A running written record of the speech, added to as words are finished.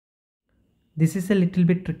This is a little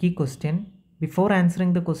bit tricky question. Before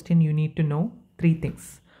answering the question, you need to know three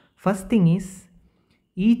things. First thing is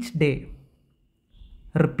each day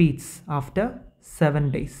repeats after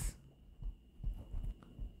 7 days,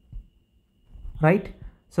 right?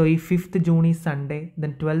 So if 5th June is Sunday,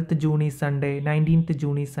 then 12th June is Sunday, 19th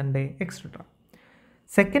June is Sunday, etc.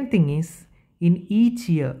 Second thing is in each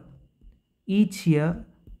year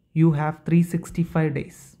you have 365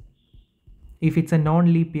 days. If it's a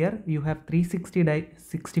non-leap year, you have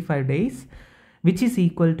 365 days, which is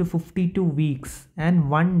equal to 52 weeks and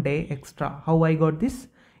 1 day extra. How I got this?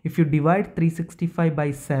 If you divide 365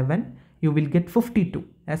 by 7, you will get 52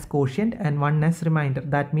 as quotient and 1 as remainder.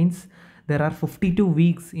 That means there are 52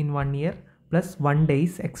 weeks in 1 year plus 1 day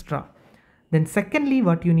is extra. Then secondly,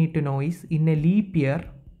 what you need to know is in a leap year,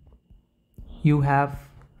 you have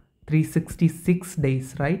 366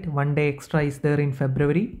 days, right? 1 day extra is there in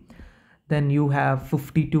February. Then you have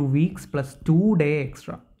 52 weeks plus 2 day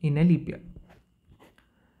extra in a leap year.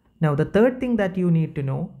 Now the third thing that you need to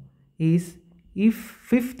know is if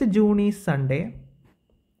 5th June is Sunday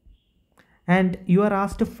and you are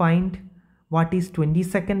asked to find what is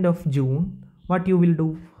 22nd of June, what you will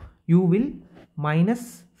do? You will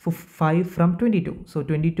minus 5 from 22. So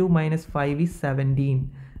 22 minus 5 is 17.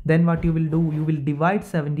 Then what you will do? You will divide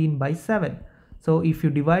 17 by 7. So if you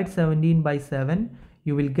divide 17 by 7,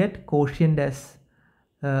 you will get quotient as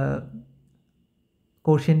 2,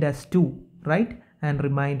 right? And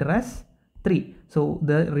remainder as 3. So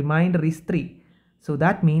the remainder is 3. So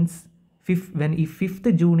that means if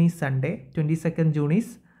 5th June is Sunday, 22nd June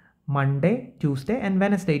is Monday, Tuesday, and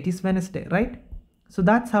Wednesday it is Wednesday, right? So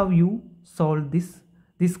that's how you solve this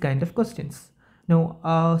kind of questions. Now,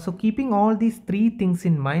 so keeping all these three things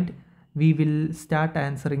in mind, we will start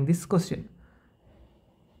answering this question.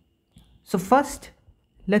 So first,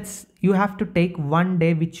 you have to take 1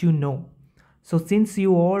 day which you know. So since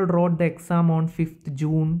you all wrote the exam on 5th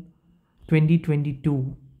June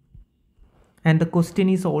 2022 and the question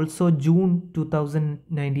is also June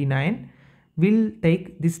 2099, we'll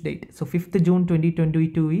take this date. So 5th June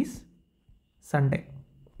 2022 is Sunday,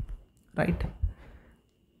 right?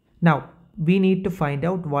 Now we need to find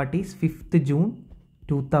out what is 5th June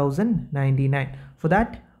 2099. For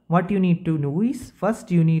that, what you need to know is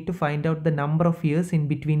first you need to find out the number of years in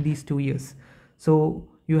between these 2 years. So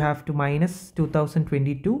you have to minus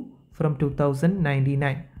 2022 from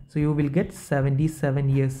 2099. So you will get 77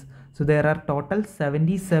 years. So there are total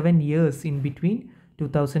 77 years in between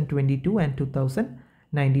 2022 and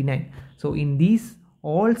 2099. So in these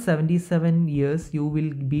all 77 years, you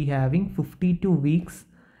will be having 52 weeks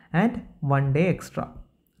and 1 day extra,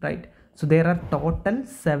 right? So there are total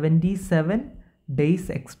 77 days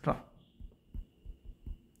extra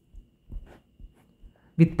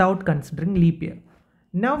without considering leap year.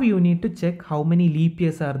 Now you need to check how many leap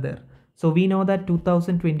years are there. So we know that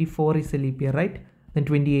 2024 is a leap year, right? Then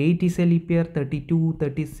 28 is a leap year, 32,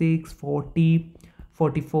 36, 40,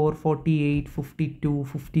 44, 48, 52,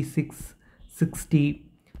 56,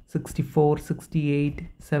 60, 64, 68,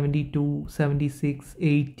 72, 76,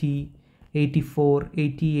 80, 84,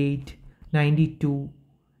 88, 92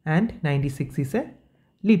 and 96 is a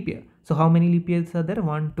leap year. So how many leap years are there?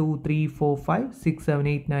 1, 2, 3, 4, 5, 6, 7,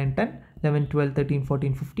 8, 9, 10, 11, 12, 13,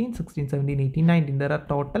 14, 15, 16, 17, 18, 19. There are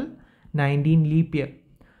total 19 leap year.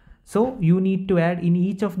 So you need to add in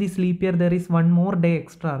each of these leap year there is one more day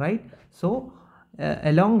extra, right? So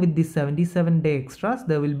along with this 77 day extras,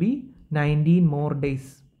 there will be 19 more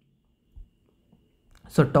days.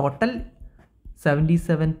 So total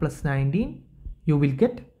 77 plus 19, you will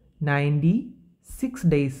get 96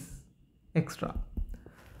 days extra.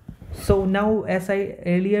 So now, as I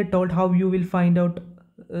earlier told, how you will find out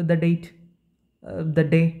the date, the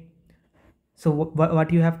day. So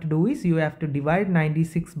what you have to do is you have to divide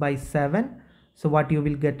 96 by 7. So what you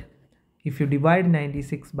will get? If you divide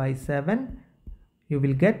 96 by 7, you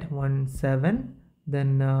will get 1, 7,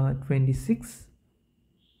 then 26,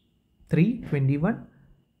 3, 21,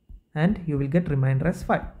 and you will get remainder as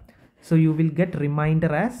 5. So you will get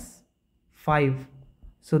remainder as 5.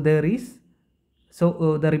 So there is,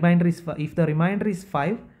 the remainder is, if the remainder is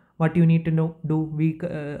 5, what you need to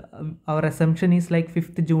do, our assumption is like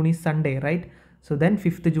 5th June is Sunday, right? So then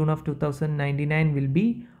 5th June of 2099 will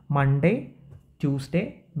be Monday,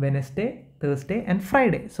 Tuesday, Wednesday, Thursday and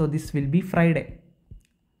Friday. So this will be Friday,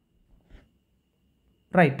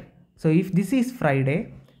 right? So if this is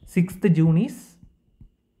Friday, 6th June is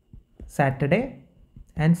Saturday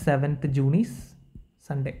and 7th June is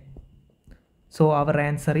Sunday. So our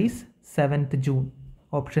answer is 7th June.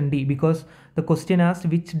 option D, because the question asked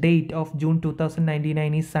which date of June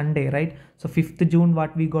 2099 is Sunday, right? So 5th June,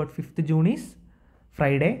 what we got? 5th June is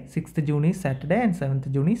Friday, 6th June is Saturday, and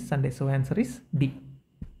 7th June is Sunday. So answer is D.